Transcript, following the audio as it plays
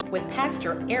with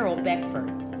Pastor Errol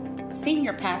Beckford,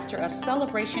 Senior Pastor of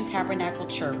Celebration Tabernacle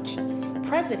Church,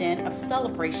 President of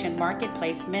Celebration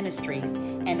Marketplace Ministries,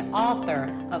 and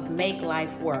author of Make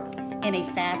Life Work in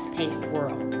a Fast-Paced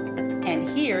World. And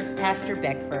here's Pastor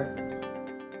Beckford.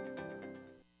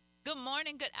 Good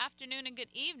morning, good afternoon, and good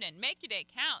evening. Make your day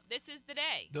count. This is the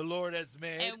day the Lord has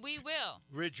made, and we will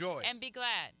rejoice and be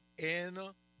glad. in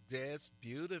this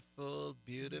beautiful,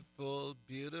 beautiful,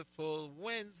 beautiful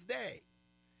Wednesday.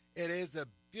 It is a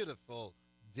beautiful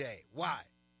day. Why?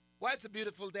 Why it's a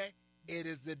beautiful day? It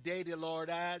is the day the Lord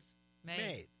has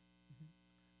made.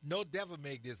 No devil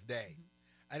made this day.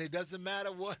 And it doesn't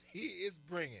matter what he is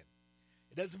bringing.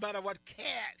 It doesn't matter what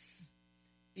chaos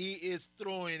he is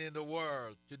throwing in the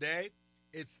world today.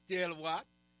 It's still what?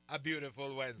 A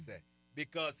beautiful Wednesday.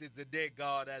 Because it's the day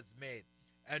God has made.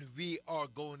 And we are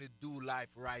going to do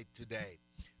life right today.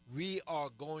 We are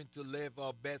going to live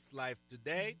our best life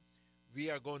today. We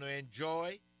are going to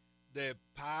enjoy the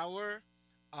power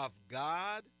of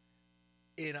God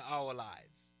in our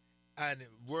lives and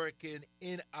working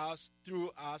in us,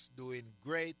 through us, doing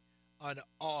great and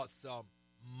awesome,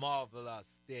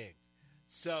 marvelous things.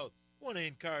 So, I want to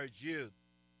encourage you,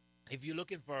 if you're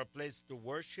looking for a place to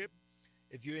worship,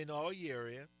 if you're in our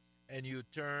area and you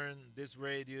turn this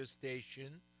radio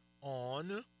station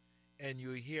on and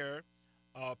you hear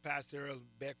Pastor Earl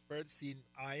Beckford,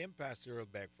 I am Pastor Earl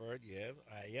Beckford,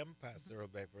 I am Pastor Earl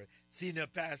Beckford, Senior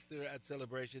Pastor at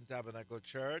Celebration Tabernacle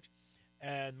Church,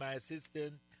 and my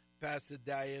assistant, Pastor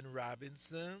Diane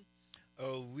Robinson.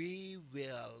 We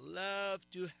will love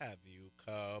to have you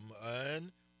come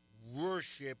and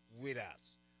worship with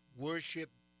us. Worship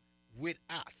with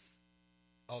us.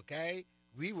 Okay?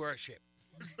 We worship.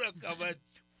 So come and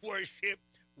worship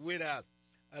with us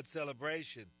at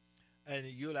Celebration. And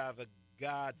you'll have a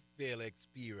God-filled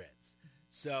experience.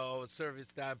 So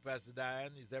service time, Pastor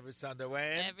Diane, is every Sunday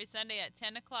when? Every Sunday at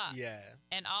 10 o'clock. Yeah.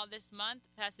 And all this month,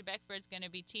 Pastor Beckford is going to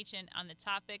be teaching on the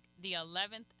topic, The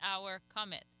 11th Hour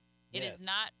Cometh. It is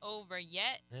not over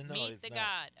yet. No, Meet the not.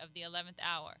 God of the 11th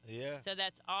hour. Yeah. So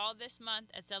that's all this month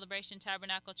at Celebration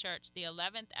Tabernacle Church. The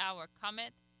 11th hour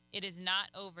cometh. It is not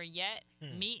over yet.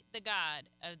 Meet the God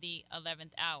of the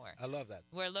 11th hour. I love that.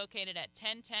 We're located at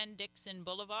 1010 Dixon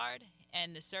Boulevard,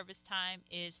 and the service time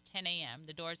is 10 a.m.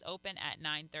 The doors open at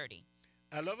 9:30.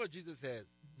 I love what Jesus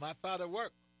says. My Father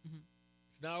worked.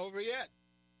 It's not over yet.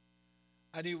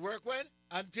 And he worked when?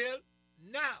 Until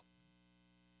now.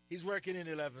 He's working in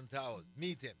the 11th hour.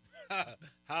 Meet him.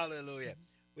 Hallelujah.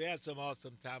 We had some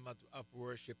awesome time of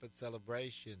worship and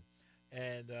celebration,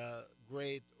 and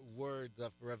great words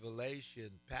of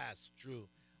revelation passed through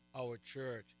our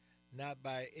church, not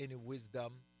by any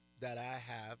wisdom that I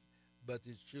have, but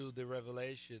it's through the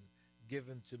revelation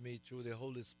given to me through the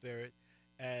Holy Spirit,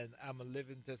 and I'm a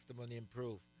living testimony and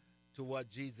proof to what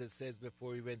Jesus says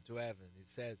before he went to heaven. He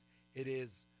says, it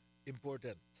is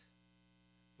important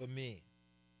for me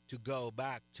to go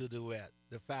back to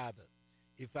the Father.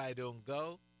 If I don't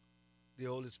go, the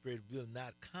Holy Spirit will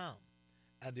not come.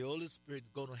 And the Holy Spirit is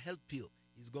going to help you.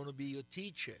 He's going to be your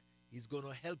teacher. He's going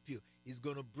to help you. He's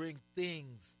going to bring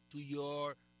things to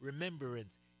your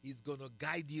remembrance. He's going to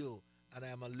guide you. And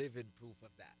I'm a living proof of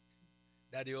that.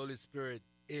 That the Holy Spirit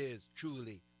is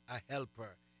truly a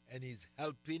helper. And he's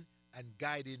helping and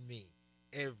guiding me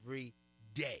every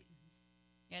day.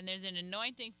 And there's an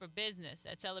anointing for business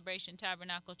at Celebration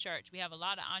Tabernacle Church. We have a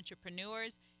lot of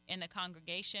entrepreneurs in the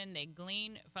congregation. They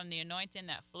glean from the anointing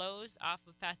that flows off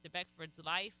of Pastor Beckford's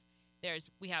life.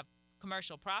 We have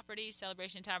commercial properties,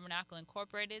 Celebration Tabernacle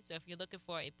Incorporated. So if you're looking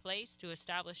for a place to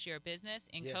establish your business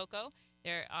in Cocoa,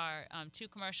 there are 2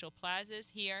 commercial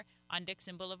plazas here on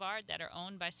Dixon Boulevard that are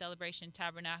owned by Celebration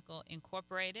Tabernacle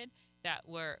Incorporated that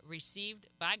were received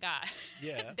by God.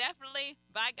 Yeah. Definitely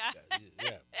by God.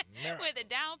 Yeah. With a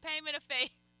down payment of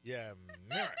faith. Yeah,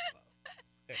 miracle.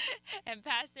 And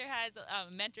Pastor has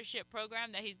a mentorship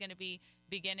program that he's going to be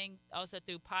beginning also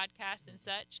through podcasts and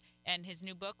such. And his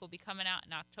new book will be coming out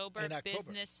in October.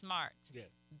 Business Smart. Yeah.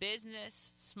 Business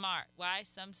Smart. Why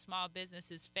some small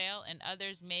businesses fail and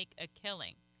others make a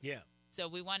killing. Yeah. So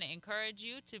we want to encourage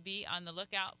you to be on the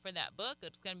lookout for that book.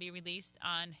 It's going to be released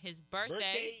on his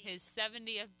birthday. His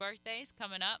 70th birthday is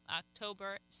coming up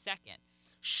October 2nd.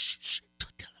 Shh,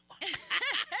 don't tell him.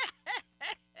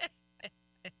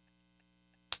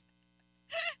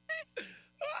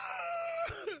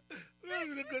 This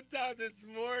is a good time this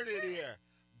morning here.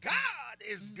 God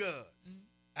is good,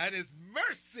 and his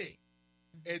mercy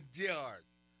endures.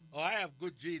 Oh, I have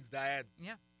good genes, Diane.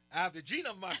 Yeah. I have the gene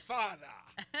of my father.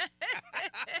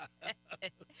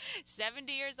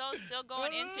 70 years old, still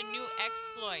going into new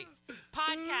exploits.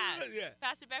 Podcast. Yeah.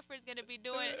 Pastor Beckford is going to be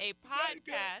doing a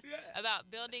podcast Yeah.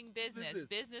 about building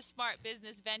business smart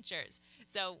business ventures.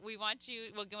 So we want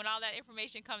you, when all that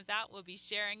information comes out, we'll be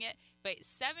sharing it. But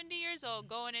 70 years old,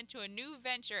 going into a new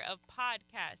venture of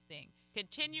podcasting,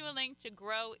 continuing to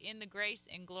grow in the grace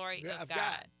and glory of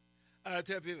God. I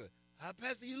tell people,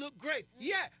 Pastor, you look great.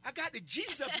 Yeah, I got the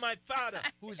genes of my father.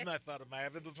 Who is my father? My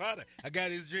heavenly father. I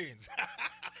got his genes.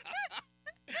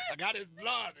 I got his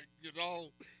blood, you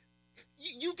know.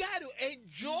 You got to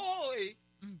enjoy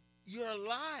your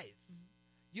life.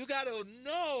 You got to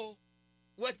know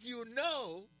what you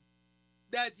know,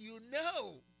 that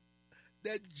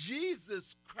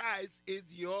Jesus Christ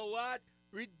is your what?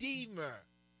 Redeemer.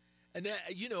 And then,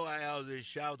 I always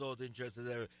shout all the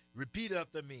interested, repeat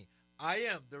after me. I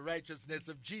am the righteousness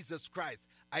of Jesus Christ.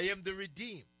 I am the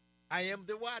redeemed. I am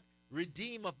the what?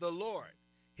 Redeemed of the Lord.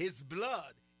 His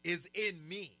blood is in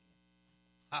me.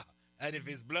 And if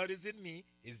his blood is in me,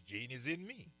 his gene is in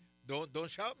me. Don't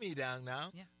shout me down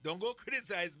now. Yeah. Don't go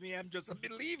criticize me. I'm just a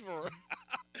believer,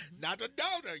 not a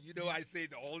doubter. I say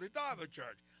it all the time at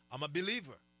church. I'm a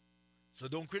believer. So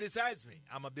don't criticize me.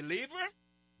 I'm a believer,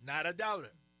 not a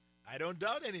doubter. I don't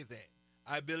doubt anything.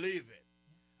 I believe it.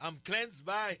 I'm cleansed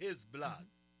by his blood.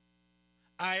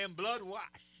 I am blood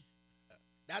washed.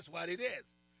 That's what it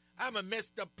is. I'm a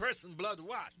messed up person, blood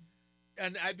washed.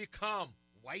 And I become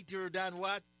whiter than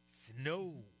what?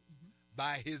 Snow.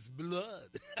 By his blood.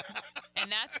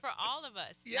 And that's for all of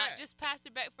us. Yeah. Not just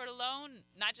Pastor Beckford alone,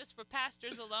 not just for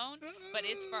pastors alone, but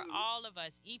it's for all of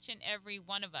us, each and every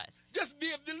one of us. Just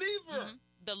be a believer.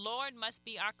 The Lord must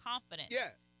be our confidence. Yeah.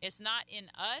 It's not in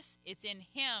us, it's in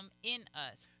him, in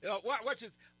us. Watch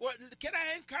this. Can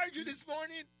I encourage you this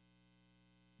morning?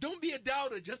 Don't be a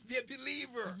doubter. Just be a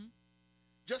believer.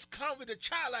 Just come with a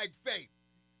childlike faith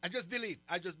and just believe.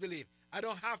 I just believe. I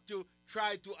don't have to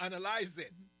try to analyze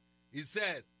it. He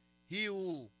says, he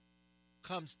who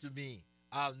comes to me,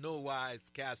 I'll no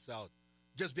wise cast out.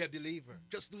 Just be a believer.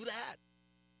 Just do that.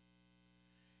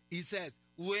 He says,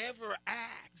 whoever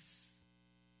asks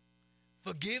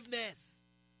forgiveness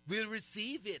will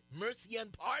receive it. Mercy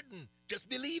and pardon. Just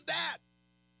believe that.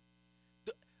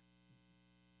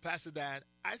 Pastor Dan,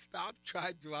 I stopped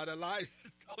trying to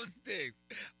analyze those things.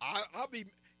 I'll be,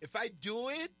 if I do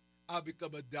it, I'll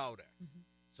become a doubter.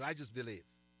 So I just believe.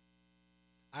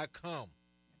 I come.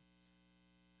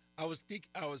 I was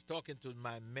talking to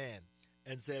my man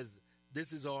and says,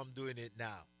 this is how I'm doing it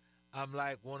now. I'm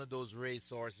like one of those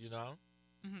racehorses,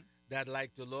 that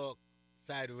like to look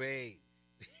sideways.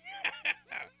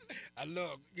 I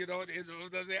look,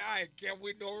 I can't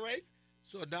win no race.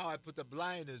 So now I put the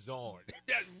blinders on.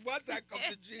 Once I come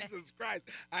to Jesus Christ,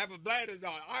 I have a blinders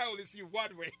on. I only see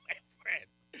one way, my friend.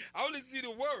 I only see the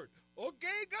word.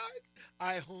 Okay, guys?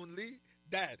 I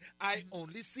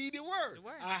only see the word.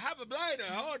 I have a blinder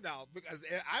on now because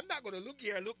I'm not going to look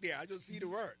here, look there. I just see the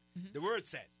word. The word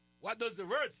says. What does the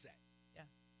word say? Yeah.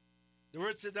 The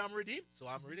word says I'm redeemed, so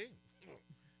I'm redeemed.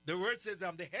 The word says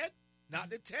I'm the head, not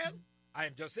the tail. I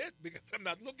am just it because I'm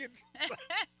not looking.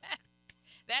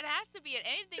 That has to be it.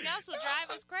 Anything else will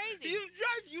drive us crazy. It'll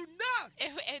drive you nuts.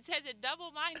 It says a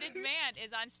double-minded man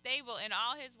is unstable in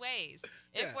all his ways.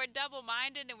 If we're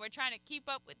double-minded and we're trying to keep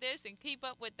up with this and keep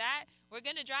up with that, we're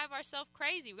going to drive ourselves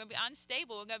crazy. We're going to be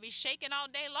unstable. We're going to be shaking all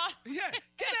day long. Yeah.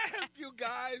 Can I help you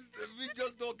guys? We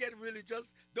just don't get really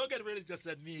just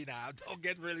at me now. Don't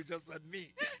get really just at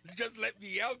me. Just let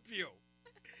me help you.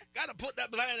 Got to put that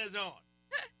blinders on.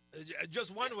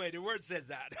 Just one way, the word says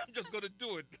that. I'm just going to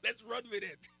do it. Let's run with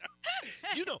it.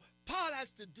 Paul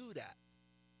has to do that.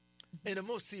 And the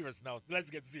most serious now, let's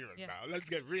get serious now. Let's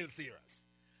get real serious.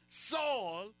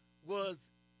 Saul was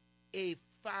a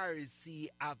Pharisee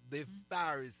of the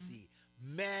Pharisee,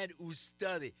 man who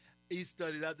studied. He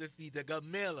studied at the feet of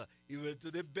Gamaliel. He went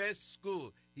to the best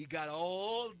school. He got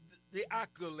all the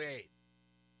accolade.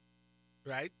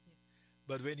 Right? Yes.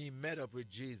 But when he met up with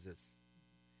Jesus,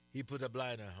 he put a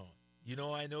blinder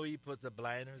on. I know he puts the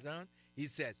blinders on. He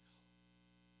says,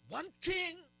 one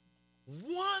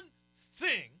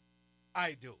thing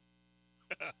I do.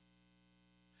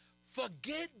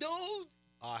 Forget those.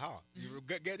 You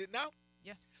get it now?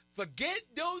 Yeah. Forget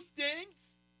those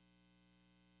things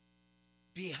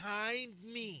behind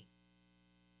me.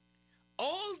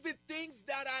 All the things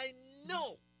that I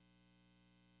know,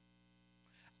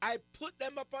 I put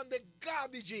them up on the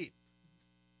garbage heap.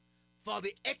 For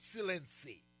the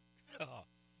excellency.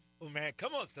 Oh, man,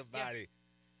 come on, somebody.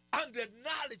 Yeah. And the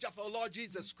knowledge of our Lord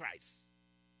Jesus Christ.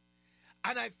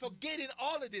 And I'm forgetting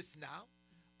all of this now.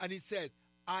 And he says,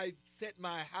 I set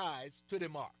my eyes to the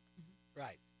mark.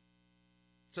 Right.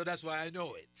 So that's why I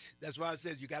know it. That's why I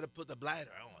says you got to put the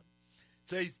blinder on.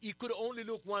 So he could only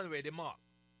look one way, the mark,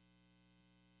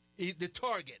 the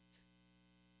target.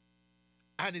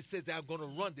 And he says, I'm going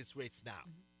to run this race now.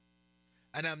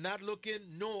 And I'm not looking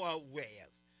nowhere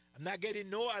else. I'm not getting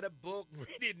no other book,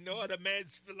 reading no other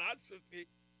man's philosophy.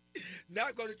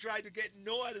 Not going to try to get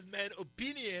no other man's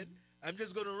opinion. I'm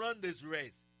just going to run this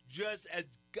race just as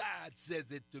God says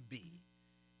it to be.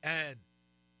 And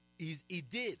he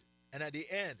did. And at the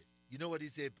end, you know what he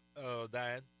said,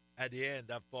 Diane? At the end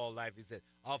of Paul's life, he said,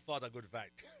 I'll fought a good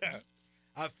fight.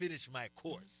 I've finished my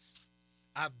course.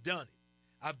 I've done it.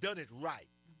 I've done it right.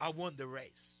 I won the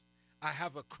race. I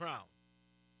have a crown.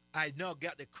 I now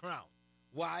got the crown.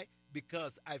 Why?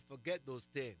 Because I forget those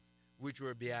things which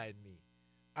were behind me.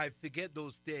 I forget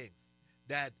those things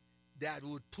that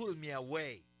would pull me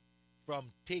away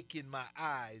from taking my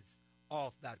eyes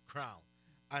off that crown.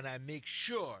 And I make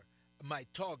sure my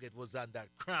target was on that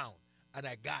crown, and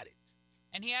I got it.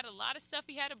 And he had a lot of stuff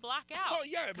he had to block out. Oh,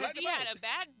 yeah, because he had a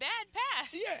bad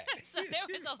past. Yeah. So there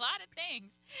was a lot of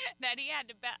things that he had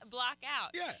to block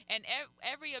out. Yeah. And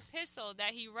every epistle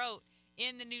that he wrote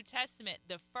in the New Testament,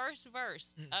 the first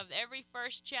verse of every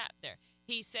first chapter,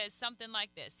 he says something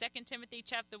like this. 2 Timothy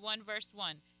chapter 1, verse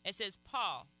 1. It says,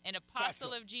 Paul, an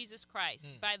apostle of Jesus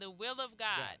Christ, by the will of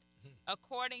God,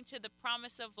 according to the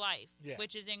promise of life,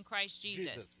 which is in Christ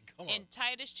Jesus. In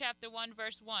Titus chapter 1,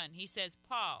 verse 1, he says,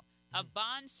 Paul, a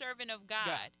bondservant of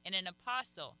God and an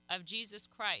apostle of Jesus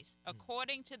Christ,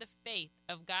 according to the faith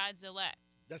of God's elect,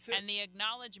 and the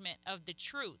acknowledgement of the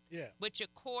truth, which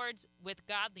accords with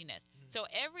godliness. So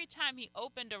every time he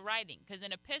opened a writing, because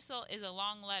an epistle is a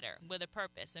long letter with a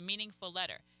purpose, a meaningful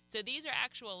letter. So these are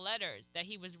actual letters that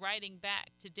he was writing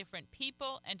back to different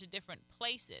people and to different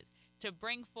places to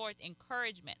bring forth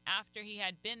encouragement after he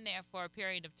had been there for a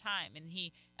period of time, and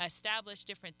he established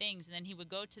different things, and then he would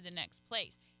go to the next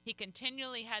place. He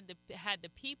continually had the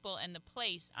people and the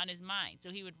place on his mind.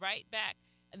 So he would write back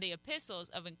the epistles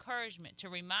of encouragement to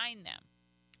remind them.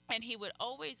 And he would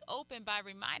always open by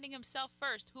reminding himself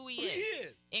first who he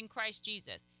is in Christ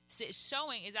Jesus,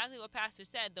 showing exactly what Pastor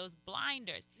said, those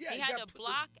blinders. He had to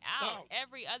block out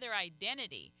every other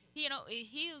identity. He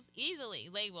was easily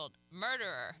labeled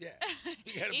murderer,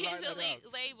 easily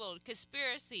labeled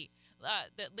conspiracy,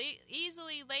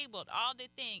 easily labeled all the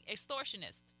things,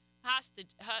 extortionist,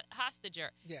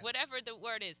 hostager, whatever the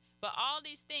word is. But all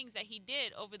these things that he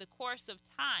did over the course of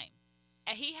time,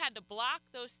 and he had to block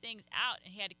those things out,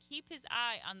 and he had to keep his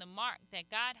eye on the mark that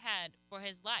God had for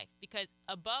his life, because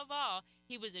above all,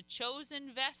 he was a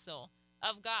chosen vessel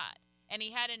of God, and he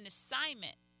had an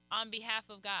assignment on behalf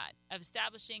of God, of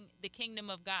establishing the kingdom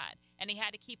of God, and he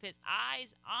had to keep his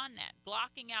eyes on that,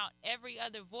 blocking out every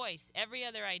other voice, every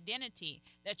other identity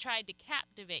that tried to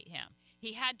captivate him.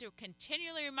 He had to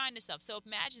continually remind himself. So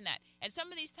imagine that. And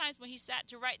some of these times when he sat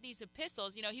to write these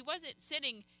epistles, he wasn't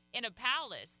sitting in a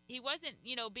palace. He wasn't,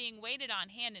 being waited on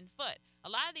hand and foot. A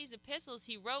lot of these epistles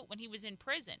he wrote when he was in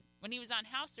prison, when he was on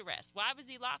house arrest. Why was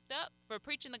he locked up? For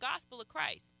preaching the gospel of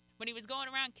Christ. When he was going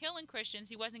around killing Christians,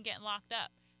 he wasn't getting locked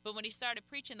up. But when he started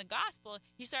preaching the gospel,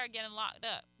 he started getting locked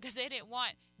up because they didn't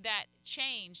want that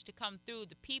change to come through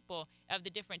the people of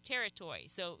the different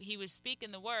territories. So he was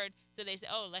speaking the word, so they said,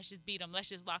 oh, let's just beat him, let's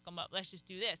just lock him up, let's just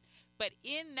do this. But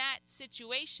in that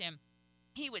situation,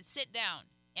 he would sit down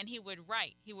and he would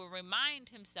write. He would remind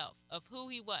himself of who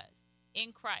he was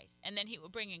in Christ. And then he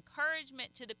would bring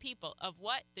encouragement to the people of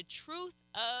what? The truth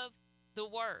of the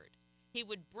word. He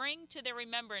would bring to their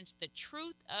remembrance the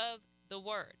truth of the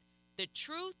word. The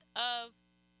truth of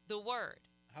the word.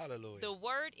 Hallelujah. The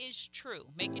word is true.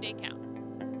 Make your day count.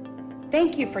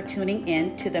 Thank you for tuning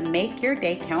in to the Make Your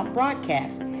Day Count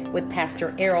broadcast with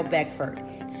Pastor Errol Beckford,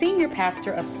 Senior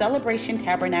Pastor of Celebration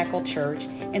Tabernacle Church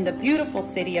in the beautiful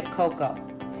city of Cocoa.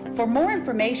 For more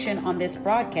information on this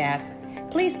broadcast,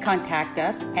 please contact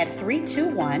us at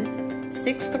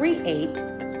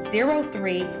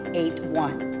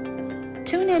 321-638-0381.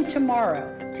 Tune in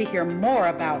tomorrow to hear more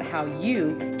about how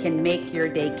you can make your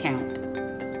day count.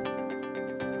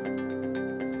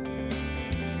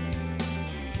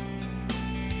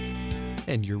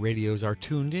 And your radios are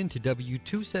tuned in to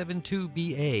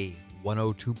W272BA,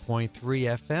 102.3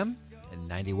 FM and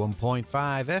 91.5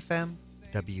 FM,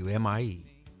 WMIE.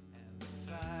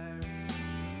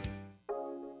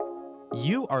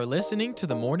 You are listening to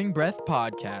the Morning Breath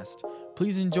Podcast.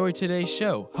 Please enjoy today's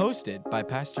show, hosted by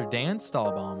Pastor Dan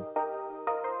Stahlbaum.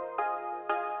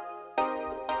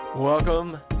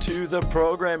 Welcome to the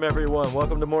program, everyone.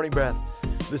 Welcome to Morning Breath.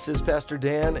 This is Pastor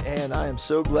Dan, and I am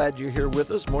so glad you're here with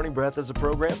us. Morning Breath is a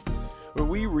program where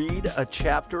we read a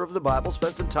chapter of the Bible,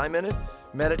 spend some time in it,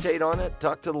 meditate on it,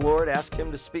 talk to the Lord, ask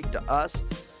Him to speak to us.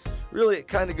 Really, it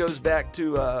kind of goes back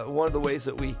to one of the ways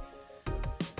that we